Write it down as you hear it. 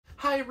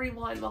Hi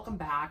everyone, welcome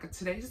back.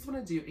 Today I just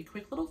want to do a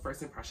quick little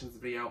first impressions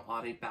video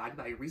on a bag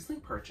that I recently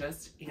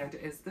purchased, and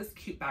it is this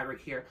cute bag right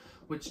here,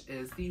 which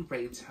is the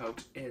Rae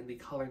Tote in the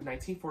color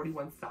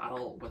 1941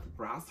 saddle with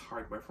brass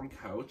hardware from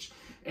Coach.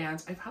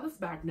 And I've had this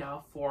bag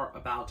now for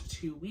about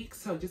 2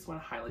 weeks, so I just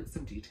want to highlight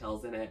some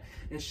details in it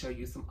and show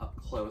you some up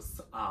close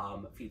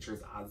features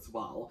as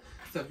well.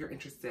 So if you're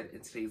interested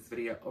in today's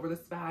video over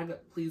this bag,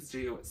 please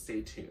do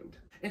stay tuned.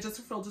 And just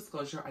for full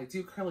disclosure, I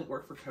do currently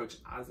work for Coach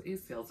as a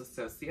sales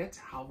associate.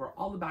 However,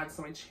 all the bags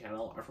on my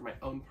channel are for my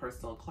own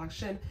personal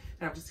collection,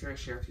 and I'm just here to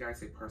share with you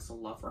guys a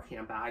personal love for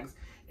handbags.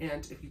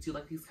 And if you do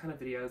like these kind of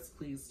videos,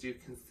 please do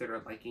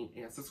consider liking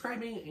and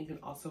subscribing, and you can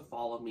also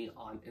follow me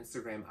on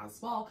Instagram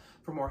as well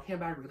for more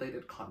handbag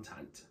related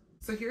content.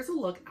 So here's a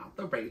look at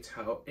the Rae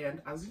Tote,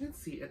 and as you can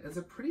see, it is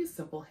a pretty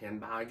simple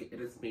handbag. It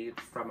is made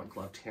from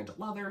glove-tanned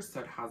leather, so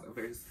it has a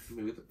very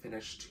smooth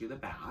finish to the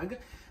bag,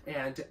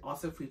 and it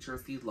also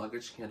features the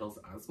luggage handles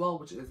as well,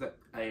 which is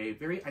a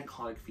very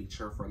iconic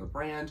feature for the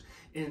brand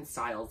in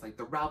styles like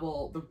the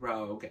Rebel, the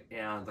Rogue,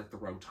 and like the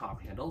Rogue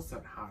top handles. So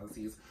it has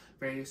these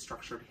very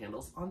structured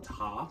handles on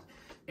top.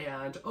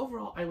 And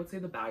overall, I would say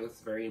the bag is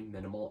very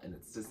minimal in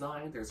its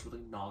design. There's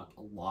really not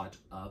a lot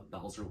of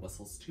bells or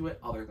whistles to it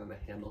other than the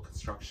handle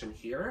construction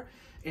here.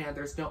 And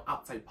there's no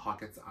outside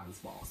pockets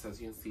as well. So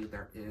as you can see,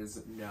 there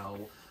is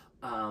no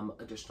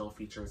additional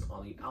features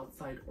on the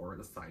outside or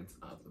the sides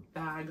of the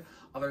bag,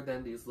 other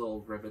than these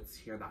little rivets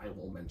here that I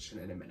will mention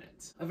in a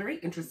minute. A very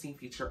interesting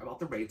feature about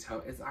the Rae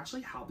Tote is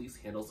actually how these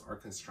handles are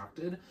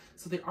constructed.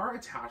 So they are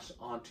attached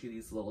onto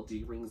these little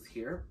D-rings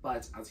here,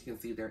 but as you can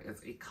see, there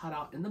is a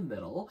cutout in the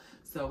middle.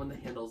 So when the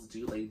handles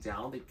do lay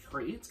down, they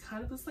create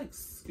kind of this like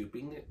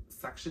scooping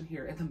section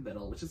here in the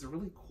middle, which is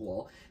really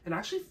cool and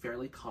actually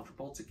fairly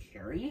comfortable to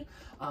carry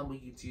when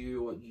you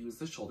do use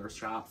the shoulder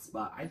straps.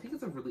 But I think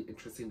it's a really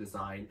interesting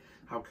design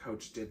how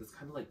Coach did this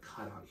kind of like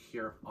cutout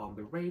here on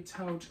the Rae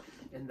Tote,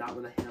 and that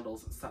when the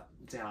handles set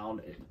down,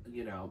 it,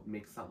 you know,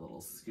 makes that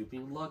little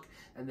scooping look.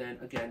 And then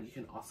again, you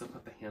can also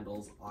put the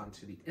handles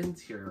onto the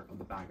interior of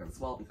the bag as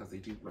well because they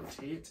do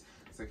rotate.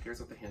 So here's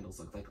what the handles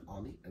look like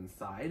on the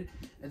inside.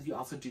 And you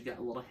also do get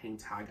a little hang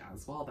tag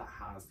as well that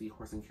has the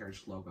horse and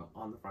carriage logo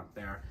on the front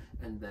there.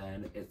 And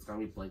then it's going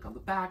to be blank on the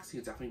back, so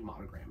you can definitely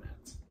monogram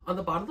it. On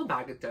the bottom of the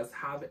bag, it does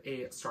have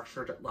a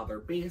structured leather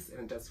base, and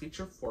it does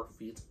feature 4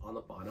 feet on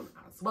the bottom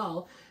as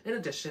well. In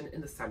addition,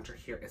 in the center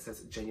here, it says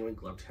genuine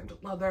glove-tanned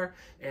leather,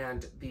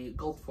 and the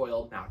gold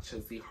foil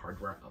matches the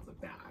hardware of the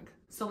bag.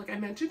 So like I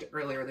mentioned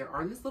earlier, there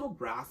are these little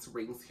brass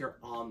rings here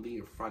on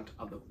the front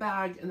of the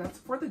bag, and that's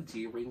for the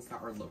D-rings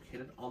that are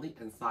located on the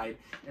inside,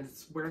 and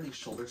it's where the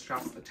shoulder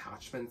straps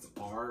attachments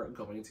are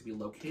going to be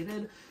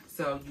located.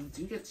 So you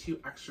do get 2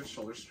 extra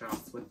shoulder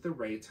straps with the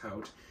Rae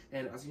Tote,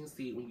 and as you can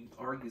see, when you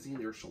are using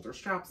your shoulder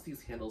straps,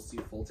 these handles do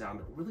fold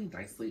down really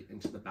nicely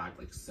into the bag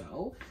like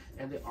so,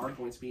 and they are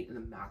going to be in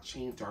the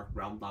matching dark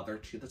brown leather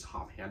to the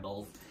top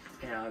handles,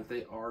 and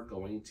they are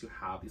going to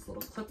have these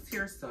little clips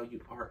here, so you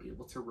are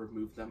able to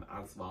remove them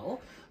as well.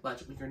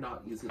 But when you're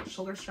not using the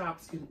shoulder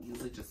straps, you can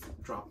easily just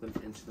drop them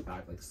into the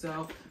bag like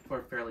so for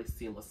a fairly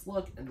seamless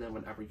look. And then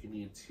whenever you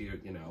need to,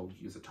 you know,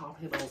 use the top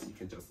handles, you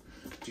can just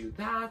do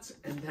that,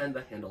 and then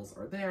the handles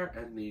are there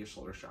and the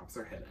shoulder straps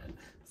are hidden.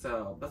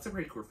 So that's a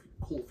pretty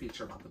cool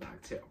feature about the bag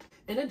too.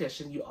 In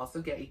addition, you also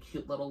get a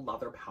cute little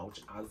leather pouch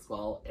as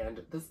well,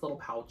 and this little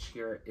pouch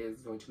here is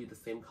going to be the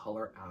same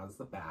color as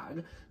the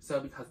bag. So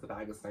because the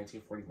bag is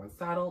 1941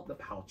 saddle, the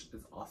pouch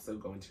is also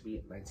going to be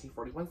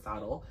 1941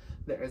 saddle.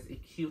 There is a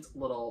cute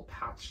little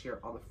patch here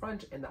on the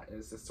front, and that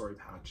is the story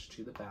patch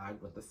to the bag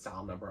with the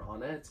style number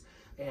on it.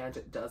 And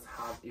it does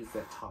have a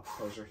zip top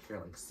closure here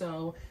like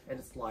so, and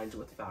it's lined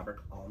with fabric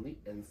on the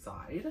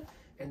inside.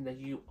 And then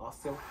you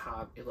also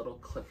have a little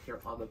clip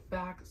here on the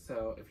back,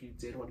 so if you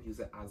did want to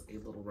use it as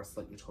a little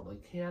wristlet, you totally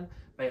can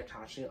by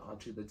attaching it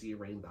onto the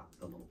D-ring that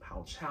the little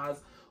pouch has,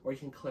 or you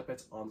can clip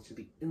it onto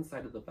the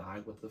inside of the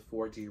bag with the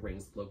 4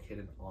 D-rings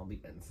located on the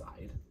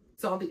inside.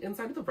 So on the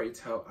inside of the Rae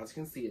Tote, as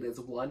you can see, it is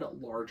one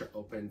large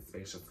open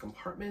spacious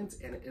compartment,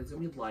 and it is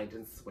going to be lined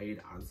in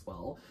suede as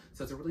well.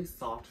 So it's a really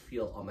soft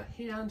feel on the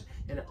hand,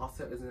 and it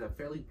also is in a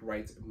fairly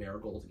bright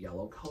marigold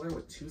yellow color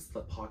with 2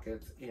 slip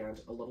pockets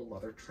and a little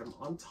leather trim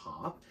on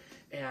top.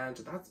 And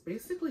that's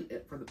basically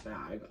it for the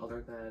bag,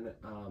 other than,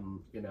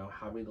 you know,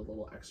 having the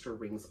little extra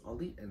rings on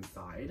the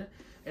inside.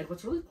 And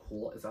what's really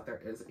cool is that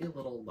there is a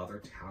little leather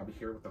tab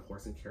here with the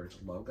horse and carriage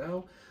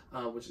logo,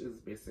 which is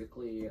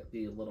basically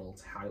the little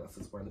tag that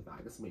says where the bag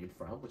is made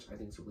from, which I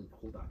think is really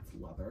cool. That's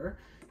leather,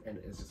 and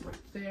it is just right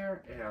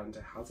there, and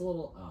it has a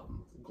little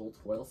gold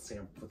foil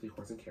stamp with the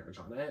horse and carriage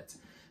on it.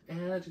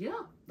 And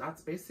yeah,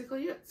 that's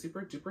basically it.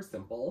 Super duper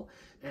simple.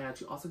 And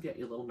you also get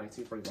a little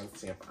 1941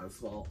 stamp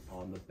as well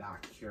on the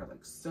back here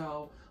like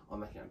so on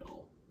the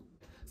handle.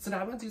 So now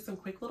I'm going to do some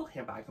quick little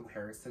handbag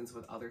comparisons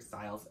with other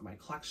styles in my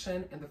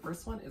collection. And the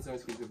first one is going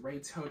to be the Rae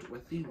Tote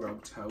with the Rae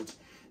Tote.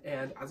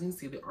 And as you can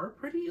see, they are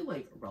pretty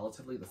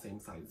relatively the same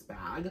size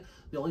bag.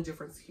 The only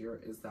difference here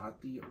is that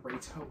the Rae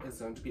Tote is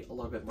going to be a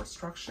little bit more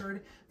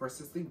structured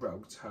versus the Rae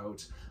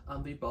Tote.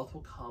 They both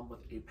will come with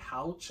a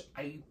pouch.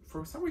 I,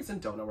 for some reason,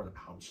 don't know where the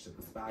pouch to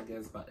this bag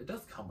is, but it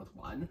does come with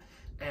one.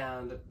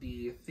 And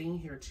the thing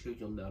here too,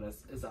 you'll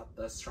notice, is that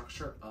the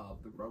structure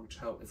of the Rae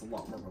Tote is a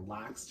lot more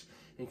relaxed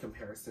in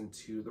comparison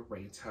to the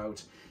Rae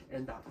Tote,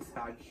 and that this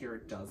bag here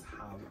does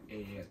have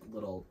a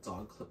little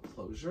dog clip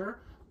closure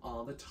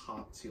on the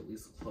top to at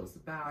least close the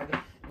bag.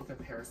 In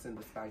comparison,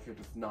 this bag here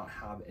does not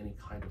have any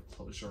kind of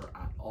closure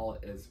at all.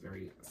 It is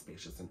very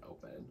spacious and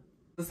open.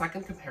 The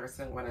second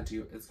comparison I want to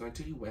do is going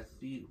to be with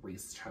the Rae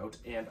Tote,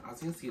 and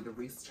as you can see, the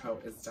Rae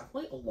Tote is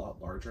definitely a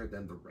lot larger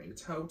than the Rae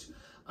Tote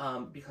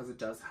because it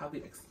does have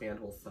the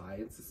expandable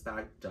sides. This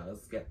bag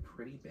does get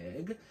pretty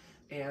big,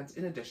 and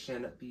in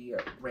addition, the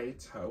Rae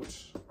Tote,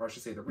 or I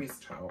should say the Rae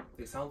Tote,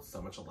 they sound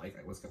so much alike,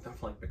 I was getting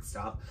them mixed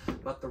up,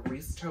 but the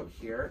Rae Tote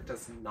here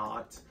does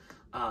not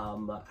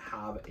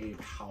have a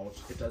pouch.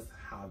 It does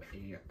have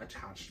a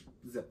attached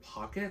zip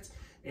pocket,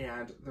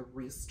 and the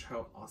Rae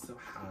Tote also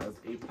has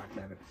a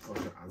magnetic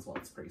closure as well.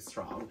 It's pretty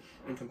strong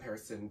in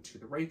comparison to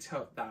the Rae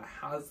Tote that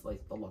has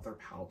the leather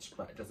pouch,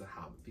 but it doesn't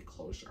have the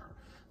closure.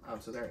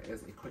 So there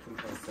is a quick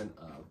comparison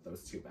of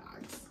those two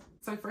bags.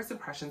 So my first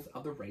impressions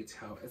of the Rae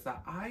Tote is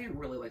that I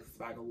really like this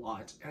bag a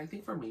lot, and I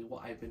think for me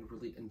what I've been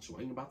really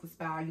enjoying about this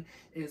bag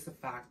is the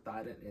fact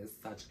that it is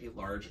such a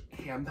large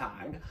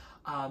handbag.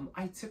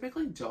 I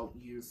typically don't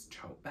use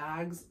tote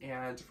bags,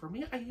 and for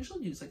me I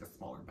usually use a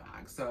smaller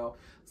bag, so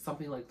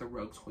something like the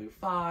Rogue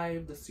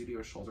 25, the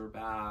Studio shoulder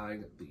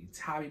bag, the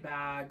Tabby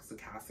bags, the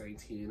Cast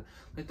 19,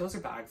 those are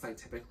bags I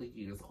typically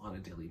use on a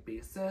daily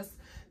basis,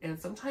 and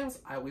sometimes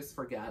I always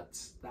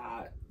forget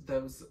that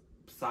those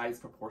size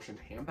proportioned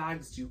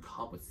handbags do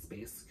come with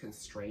space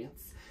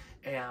constraints,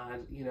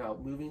 and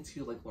moving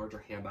to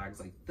larger handbags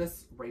like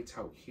this Rae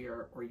Tote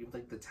here, or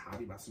even the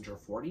Tabby Messenger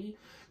 40,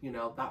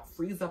 that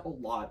frees up a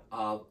lot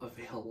of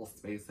available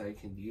space that I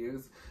can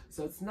use.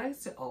 So it's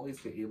nice to always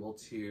be able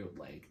to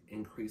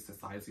increase the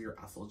size of your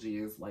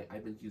SLGs.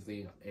 I've been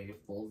using a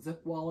full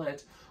zip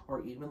wallet,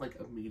 or even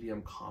a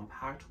medium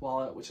compact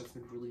wallet, which has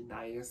been really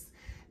nice.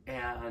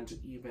 And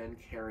even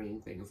carrying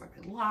things like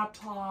my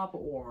laptop,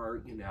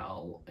 or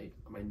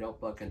my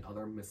notebook and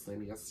other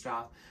miscellaneous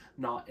stuff,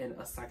 not in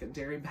a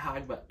secondary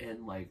bag, but in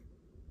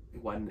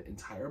one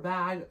entire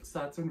bag. So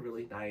that's been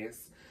really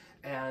nice.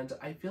 And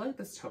I feel like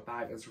this tote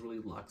bag is really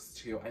luxe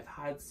too. I've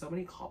had so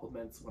many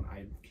compliments when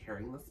I'm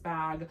carrying this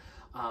bag,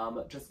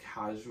 just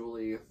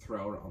casually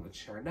thrown on the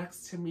chair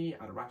next to me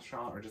at a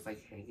restaurant, or just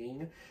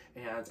hanging.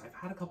 And I've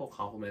had a couple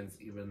compliments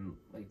even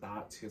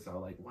that too.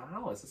 So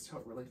wow, is this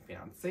tote really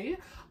fancy?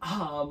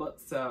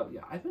 So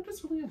yeah, I've been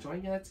just really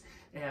enjoying it,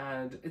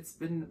 and it's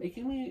been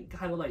making me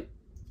kind of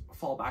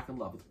fall back in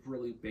love with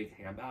really big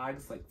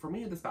handbags. For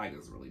me, this bag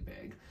is really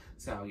big.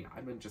 So yeah,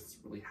 I've been just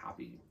really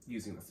happy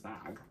using this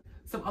bag.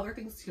 Some other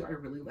things too I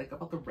really like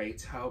about the Rae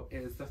Tote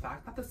is the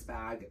fact that this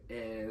bag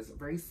is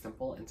very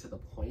simple and to the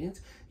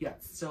point,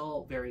 yet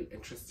still very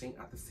interesting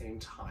at the same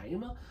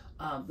time.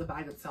 The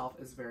bag itself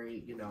is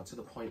very, to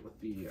the point with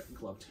the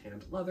gloved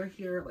hand leather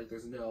here.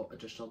 There's no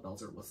additional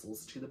bells or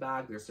whistles to the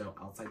bag. There's no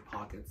outside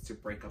pockets to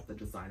break up the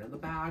design of the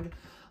bag.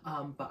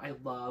 But I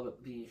love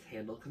the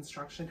handle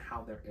construction,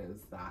 how there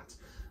is that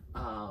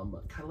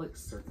kind of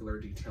circular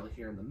detail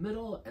here in the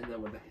middle, and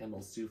then when the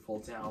handles do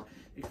fold down,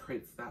 it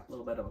creates that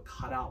little bit of a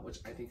cutout, which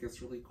I think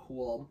is really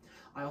cool.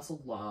 I also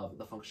love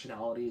the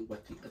functionality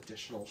with the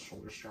additional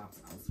shoulder straps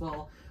as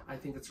well. I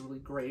think it's really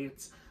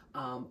great.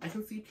 I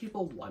can see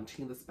people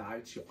wanting this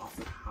bag to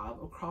also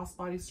have a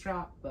crossbody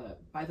strap, but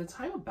by the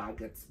time a bag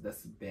gets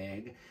this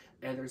big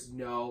and there's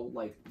no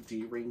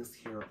D-rings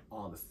here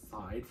on the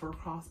side for a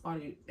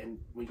crossbody, and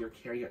when you're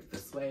carrying it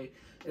this way,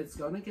 it's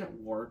going to get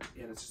warped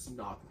and it's just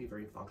not going to be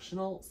very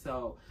functional.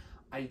 So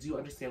I do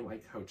understand why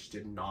Coach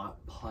did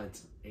not put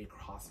a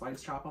crossbody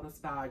strap on this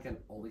bag and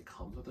only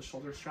comes with the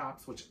shoulder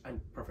straps, which I'm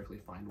perfectly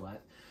fine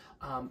with.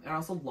 And I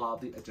also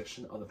love the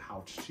addition of the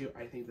pouch too.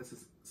 I think this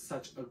is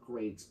such a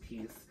great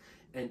piece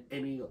in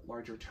any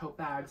larger tote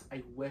bags.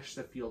 I wish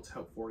the Field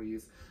Tote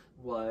 40s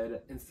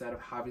would, instead of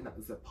having that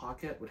zip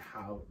pocket, would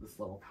have this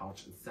little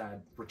pouch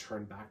instead,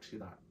 return back to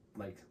that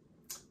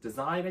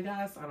design, I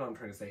guess. I don't know what I'm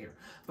trying to say here.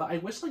 But I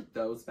wish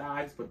those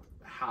bags would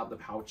have the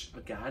pouch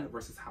again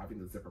versus having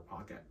the zipper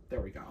pocket.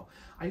 There we go.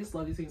 I just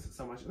love these things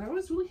so much. And they're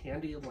always really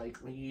handy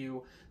when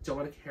you don't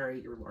want to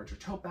carry your larger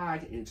tote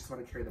bag and you just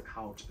want to carry the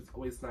pouch. It's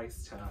always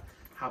nice to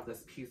have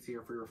this piece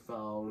here for your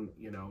phone,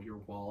 your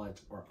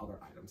wallet, or other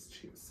items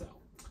too. So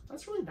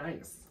that's really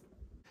nice.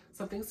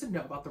 Some things to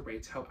know about the Rae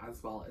Tote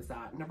as well is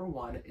that number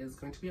one is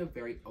going to be a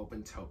very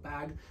open tote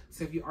bag.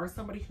 So if you are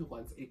somebody who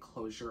wants a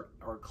closure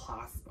or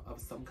clasp of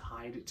some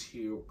kind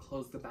to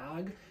close the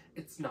bag,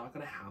 it's not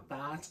going to have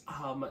that.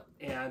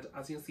 And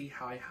as you can see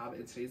how I have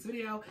in today's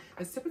video,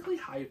 it's typically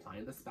how you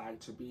find this bag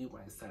to be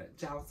when I set it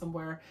down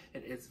somewhere.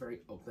 It is very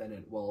open.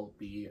 It will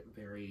be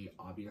very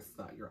obvious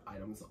that your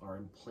items are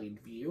in plain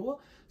view.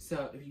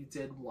 So if you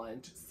did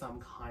want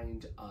some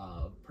kind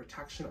of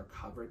protection or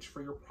coverage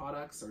for your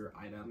products or your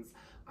items,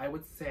 I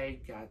would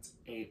say get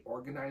a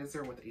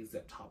organizer with a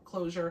zip top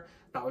closure.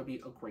 That would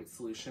be a great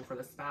solution for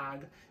this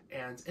bag.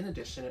 And in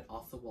addition, it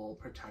also will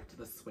protect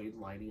the suede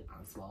lining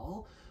as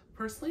well.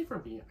 Personally,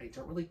 for me, I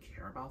don't really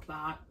care about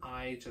that.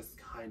 I just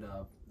kind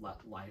of let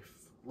life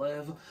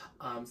live.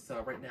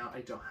 So right now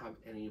I don't have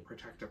any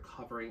protective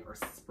covering or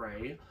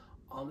spray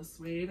on the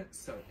suede,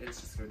 so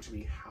it's just going to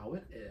be how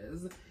it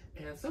is.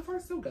 And so far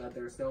so good.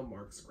 There's no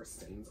marks or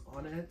stains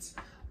on it.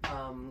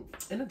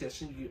 In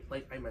addition, you,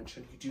 like I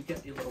mentioned, you do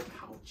get a little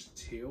pouch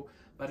too,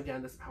 but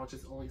again, this pouch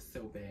is only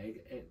so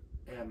big. It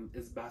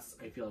is best,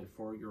 I feel like,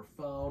 for your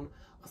phone,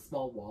 a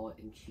small wallet,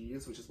 and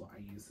keys, which is what I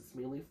use this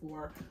mainly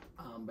for.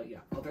 But yeah,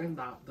 other than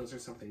that, those are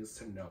some things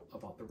to note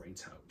about the Rae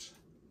Tote.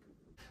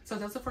 So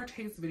that's it for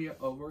today's video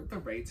over the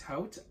Rae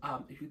Tote.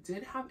 If you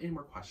did have any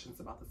more questions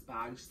about this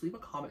bag, just leave a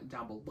comment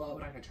down below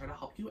and I can try to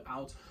help you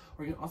out,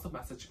 or you can also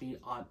message me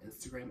on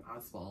Instagram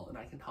as well and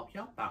I can help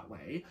you out that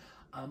way.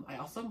 I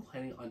also am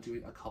planning on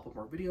doing a couple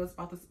more videos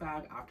about this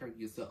bag after I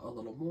use it a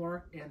little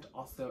more, and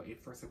also a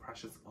first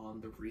impressions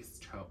on the Rae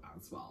Tote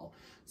as well.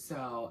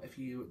 So if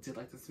you did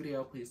like this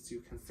video, please do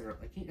consider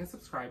liking and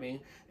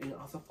subscribing, and you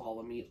can also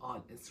follow me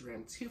on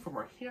Instagram too for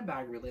more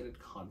handbag related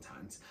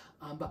content.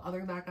 But other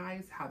than that,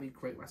 guys, have a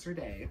great rest of your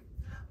day.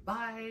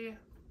 Bye!